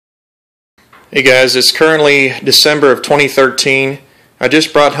Hey guys, it's currently December of 2013. I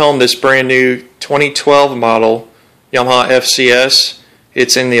just brought home this brand new 2012 model Yamaha FZS.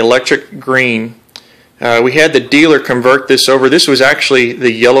 It's in the electric green. We had the dealer convert this over. This was actually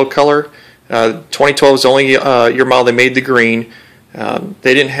the yellow color. 2012 is the only year model they made the green.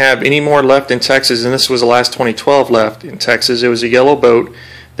 They didn't have any more left in Texas, and this was the last 2012 left in Texas. It was a yellow boat.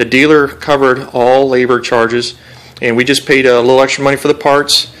 The dealer covered all labor charges, and we just paid a little extra money for the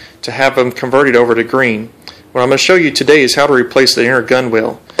parts to have them converted over to green. What I'm going to show you today is how to replace the inner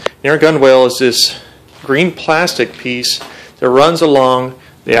gunwale. The inner gunwale is this green plastic piece that runs along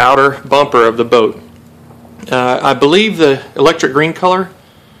the outer bumper of the boat. I believe the electric green color,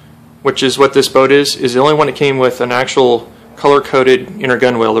 which is what this boat is the only one that came with an actual color-coded inner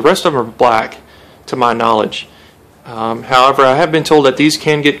gunwale. The rest of them are black, to my knowledge. However, I have been told that these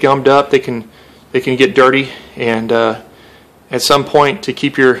can get gummed up. They can get dirty, and at some point, to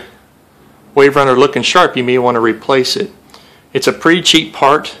keep your wave runner looking sharp, you may want to replace it. It's a pretty cheap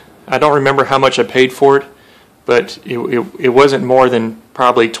part. I don't remember how much I paid for it, but it wasn't more than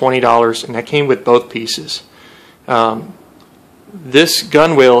probably $20, and that came with both pieces. This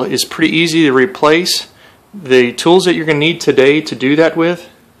gunwale is pretty easy to replace. The tools that you're going to need today to do that with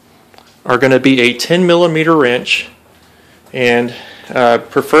are going to be a 10mm wrench, and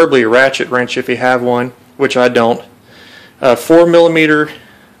preferably a ratchet wrench if you have one, which I don't. A 4mm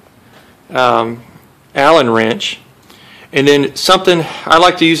Allen wrench, and then something I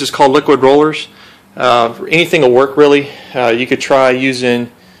like to use is called liquid rollers. Anything will work really. You could try using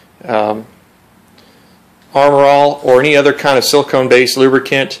Armor All or any other kind of silicone-based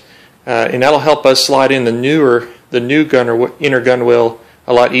lubricant, and that'll help us slide in the new inner gunwale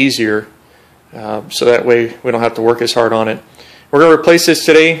a lot easier. So that way we don't have to work as hard on it. We're going to replace this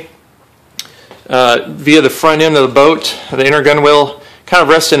today via the front end of the boat. The inner gunwale kind of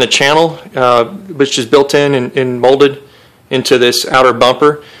rests in a channel, which is built in and molded into this outer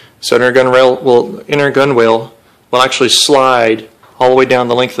bumper. So inner gunwale will actually slide all the way down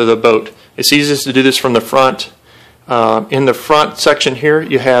the length of the boat. It's easiest to do this from the front. In the front section here,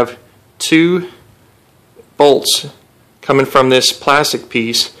 you have two bolts coming from this plastic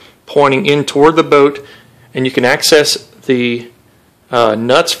piece pointing in toward the boat, and you can access the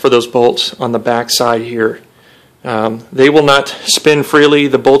nuts for those bolts on the back side here. They will not spin freely.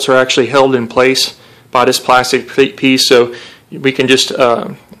 The bolts are actually held in place by this plastic piece, so we can just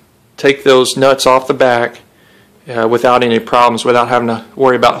take those nuts off the back without any problems, without having to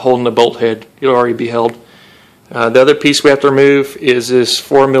worry about holding the bolt head. It'll already be held. The other piece we have to remove is this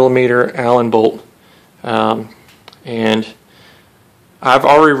 4mm Allen bolt, and I've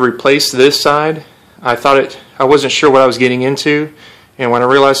already replaced this side. I wasn't sure what I was getting into, and when I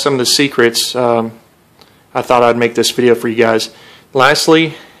realized some of the secrets, I thought I'd make this video for you guys.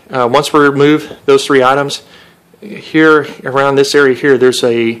 Lastly, once we remove those three items, here around this area here, there's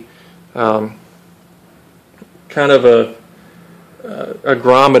a kind of a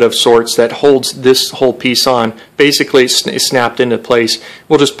grommet of sorts that holds this whole piece on. Basically, it's snapped into place.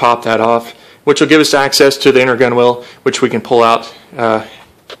 We'll just pop that off, which will give us access to the inner gunwale, which we can pull out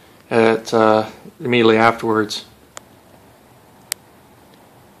immediately afterwards.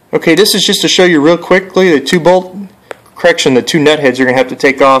 Okay, this is just to show you real quickly the two nut heads you're going to have to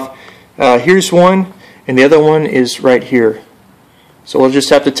take off. Here's one, and the other one is right here. So we'll just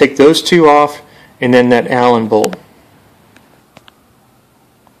have to take those two off, and then that Allen bolt.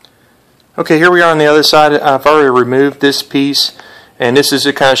 Okay, here we are on the other side. I've already removed this piece, and this is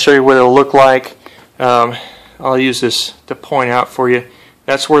to kind of show you what it'll look like. I'll use this to point out for you.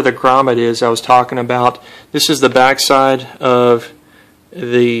 That's where the grommet is I was talking about. This is the back side of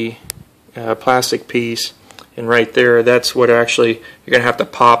the plastic piece, and right there, that's what actually you're going to have to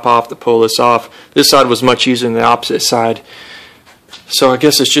pop off to pull this off. This side was much easier than the opposite side, so I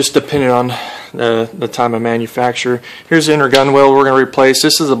guess it's just dependent on the time of manufacture. Here's the inner gunwale we're going to replace.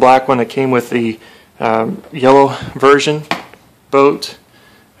 This is the black one that came with the yellow version boat.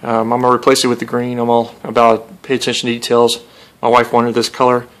 I'm going to replace it with the green. I'm all about pay attention to details. My wife wanted this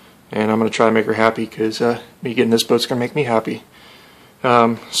color, and I'm going to try to make her happy, because me getting this boat's going to make me happy.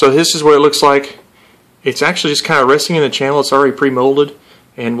 So this is what it looks like. It's actually just kind of resting in the channel. It's already pre-molded,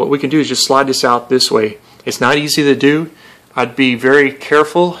 and what we can do is just slide this out this way. It's not easy to do. I'd be very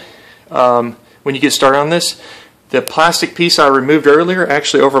careful when you get started on this. The plastic piece I removed earlier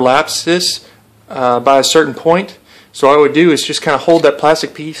actually overlaps this by a certain point. So what I would do is just kind of hold that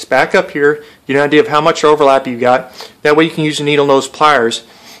plastic piece back up here, get an idea of how much overlap you've got. That way you can use your needle nose pliers,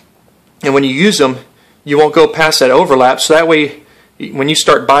 and when you use them, you won't go past that overlap. So that way, when you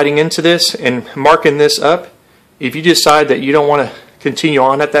start biting into this and marking this up, if you decide that you don't want to continue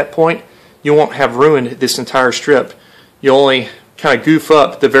on at that point, you won't have ruined this entire strip. You'll only kind of goof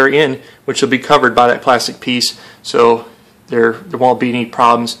up the very end, which will be covered by that plastic piece, so there won't be any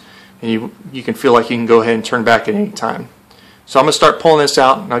problems, and you can feel like you can go ahead and turn back at any time. So I'm going to start pulling this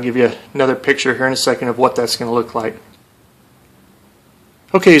out, and I'll give you another picture here in a second of what that's going to look like.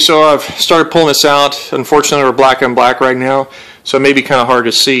 Okay, so I've started pulling this out. Unfortunately, we're black on black right now, so it may be kind of hard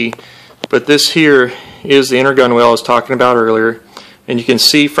to see. But this here is the inner gunwale I was talking about earlier, and you can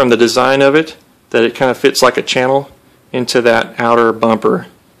see from the design of it that it kind of fits like a channel into that outer bumper.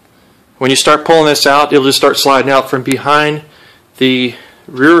 When you start pulling this out, it'll just start sliding out from behind the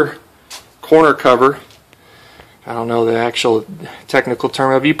rear corner cover. I don't know the actual technical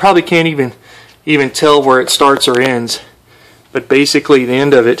term of it. You probably can't even tell where it starts or ends, but basically the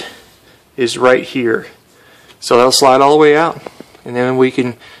end of it is right here. So that'll slide all the way out, and then we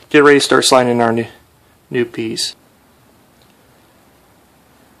can get ready to start sliding in our new piece.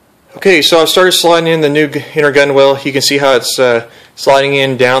 Okay, so I've started sliding in the new inner gunwale. You can see how it's sliding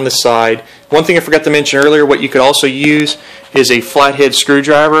in down the side. One thing I forgot to mention earlier, what you could also use is a flathead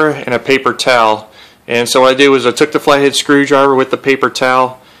screwdriver and a paper towel. And so what I did was I took the flathead screwdriver with the paper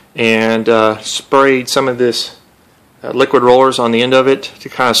towel and sprayed some of this liquid rollers on the end of it to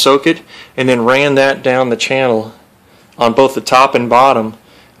kind of soak it, and then ran that down the channel on both the top and bottom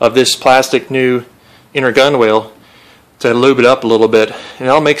of this plastic new inner gunwale to lube it up a little bit. And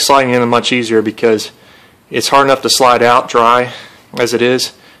it'll make sliding in much easier because it's hard enough to slide out dry as it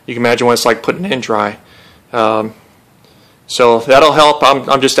is. You can imagine what it's like putting it in dry. So that'll help.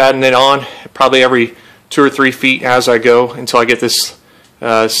 I'm just adding it on probably every 2 or 3 feet as I go until I get this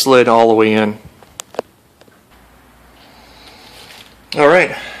slid all the way in.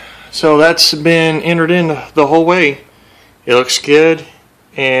 Alright, so that's been entered in the whole way. It looks good,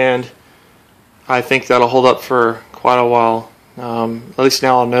 and I think that'll hold up for quite a while. At least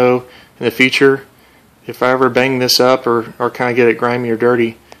now I'll know in the future if I ever bang this up or kind of get it grimy or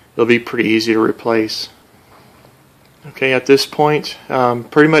dirty, it'll be pretty easy to replace. Okay, at this point,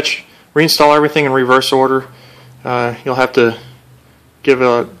 pretty much reinstall everything in reverse order. You'll have to give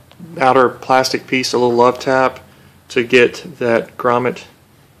a outer plastic piece a little love tap to get that grommet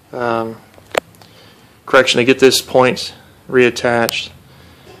correction, to get this point reattached.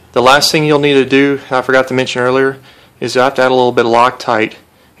 The last thing you'll need to do, I forgot to mention earlier, is you have to add a little bit of Loctite,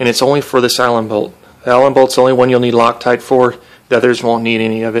 and it's only for this Allen bolt. The Allen bolt's the only one you'll need Loctite for. The others won't need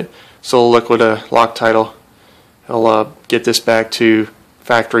any of it. So liquid Loctite will get this back to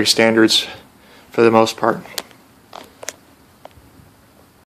factory standards for the most part.